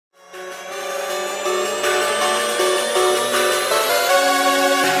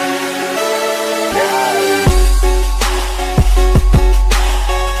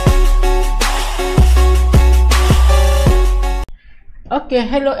Okay,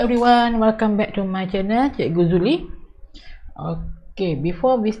 hello everyone, welcome back to my channel, Cikgu Zuli. Okay,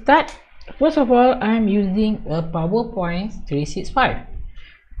 before we start, first of all, I'm using a PowerPoint 365.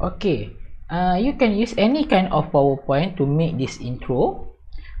 Okay, you can use any kind of PowerPoint to make this intro.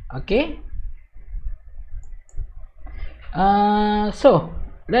 Okay, so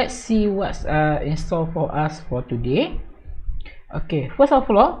let's see what's in store for us for today. Okay, first of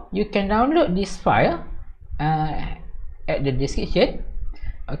all, you can download this file at the description.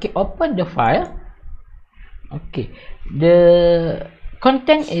 Okay, open the file. Okay, the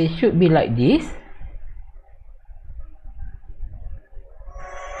content should be like this.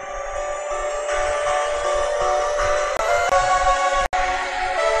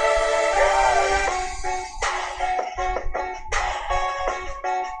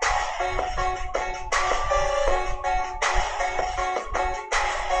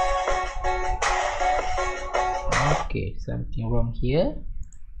 Okay, something wrong here.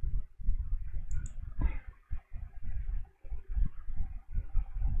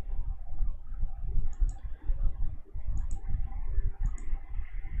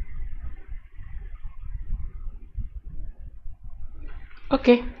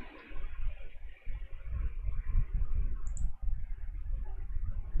 Okay,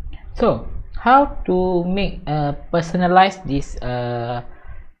 so how to make personalize this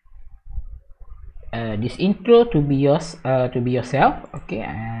this intro to be yours, to be yourself. Okay,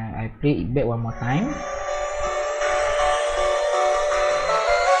 I play it back one more time.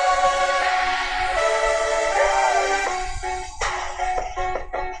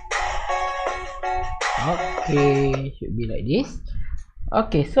 Okay, should be like this.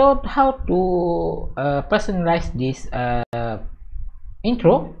 Okay, so how to personalize this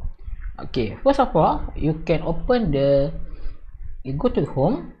intro? Okay, first of all, you can open you go to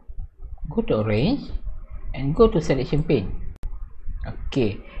home, go to arrange, and go to selection pane.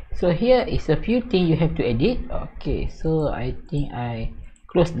 Okay, so here is a few things you have to edit. Okay, so I think I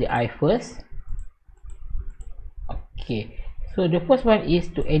close the eye first. Okay, so the first one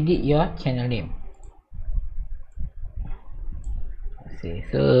is to edit your channel name. Okay,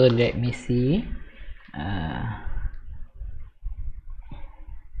 so let me see.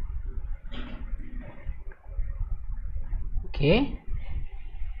 Okay,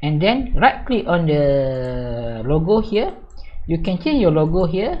 and then right click on the logo here. You can change your logo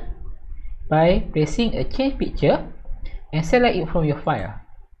here by pressing a change picture and select it from your file.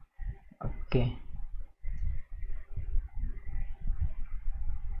 Okay,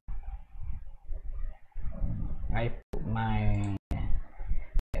 I put my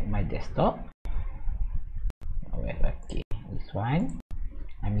desktop. Okay, this one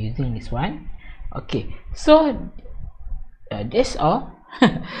I'm using, this one. Okay, so that's all.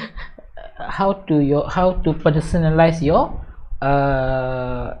 how to personalize your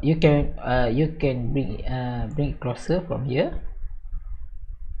you can bring it closer from here.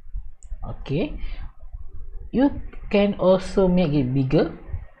 Okay, you can also make it bigger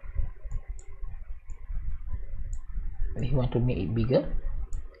if you want to make it bigger.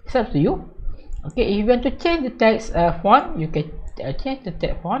 It's up to you. Okay, if you want to change the text font, you can change the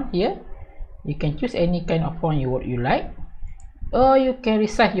text font here. You can choose any kind of font you like, or you can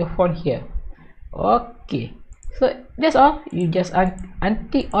resize your font here. Okay, so that's all. You just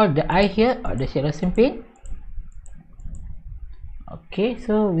untick all the eye here or the selection pane. Okay,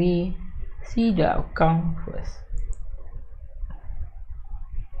 so we see the outcome first.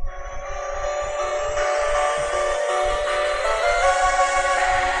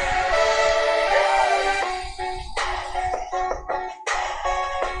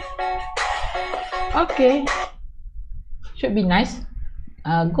 Okay, should be nice.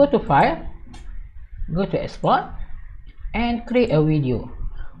 Go to file, go to export, and create a video,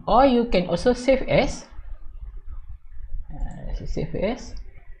 or you can also save as. Save as.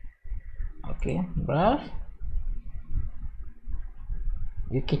 Okay, browse.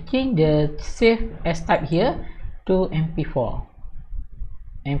 You can change the save as type here to MP4.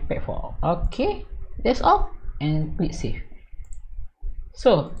 Okay, that's all, and click save.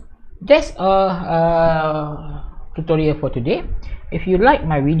 So that's all tutorial for today. If you like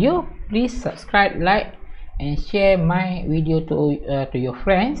my video, please subscribe, like, and share my video to your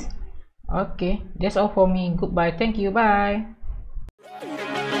friends. Okay, that's all for me. Goodbye, thank you, bye.